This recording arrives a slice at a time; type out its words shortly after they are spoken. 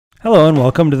Hello and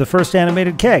welcome to the first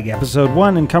animated keg. Episode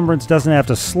 1, Encumbrance doesn't have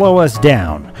to slow us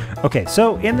down. Okay,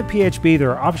 so in the PHB there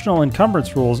are optional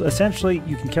encumbrance rules. Essentially,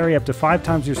 you can carry up to 5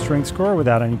 times your strength score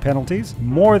without any penalties.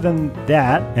 More than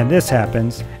that, and this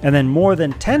happens. And then more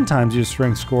than 10 times your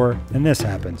strength score, and this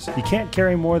happens. You can't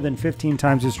carry more than 15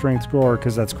 times your strength score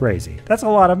because that's crazy. That's a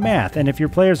lot of math, and if your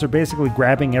players are basically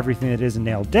grabbing everything that isn't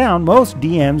nailed down, most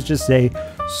DMs just say,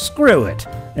 screw it.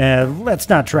 Let's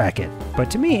not track it. But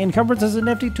to me, encumbrance is a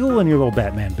nifty tool in your little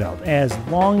Batman belt, as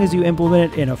long as you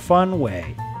implement it in a fun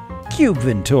way.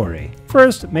 Cubeventory.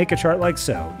 First, make a chart like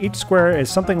so. Each square is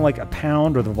something like a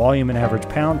pound or the volume an average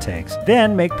pound takes.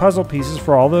 Then make puzzle pieces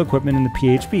for all the equipment in the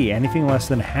PHB. Anything less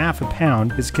than half a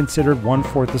pound is considered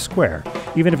 1/4 a square.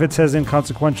 Even if it says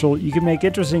inconsequential, you can make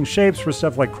interesting shapes for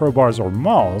stuff like crowbars or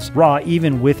malls. Raw,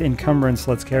 even with encumbrance,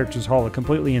 lets characters haul a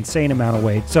completely insane amount of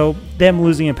weight, so them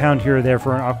losing a pound here or there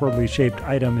for an awkwardly shaped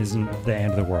item isn't the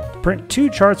end of the world. Print 2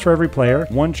 charts for every player,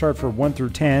 one chart for 1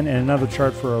 through 10 and another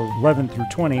chart for 11 through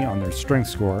 20 on their strength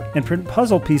score, and print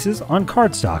puzzle pieces on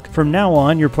cardstock. From now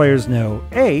on, your players know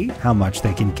A, how much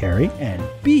they can carry, and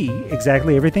B,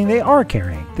 exactly everything they are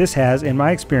carrying. This has, in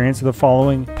my experience, the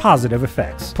following positive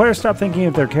effects. Players stop thinking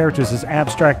of their characters as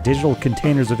abstract digital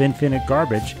containers of infinite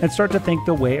garbage and start to think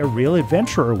the way a real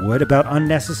adventurer would about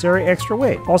unnecessary extra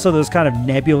weight. Also, those kind of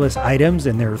nebulous items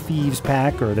in their thieves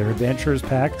pack or their adventurers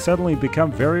pack suddenly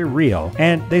become very real,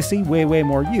 and they see way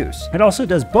more use. It also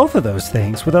does both of those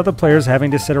things without the players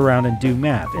having to sit around and do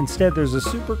math. Instead, there's a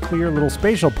super clear little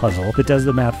spatial puzzle that does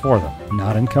the math for them.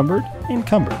 Not encumbered,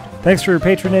 encumbered. Thanks for your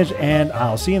patronage, and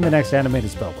I'll see you in the next animated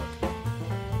spellbook.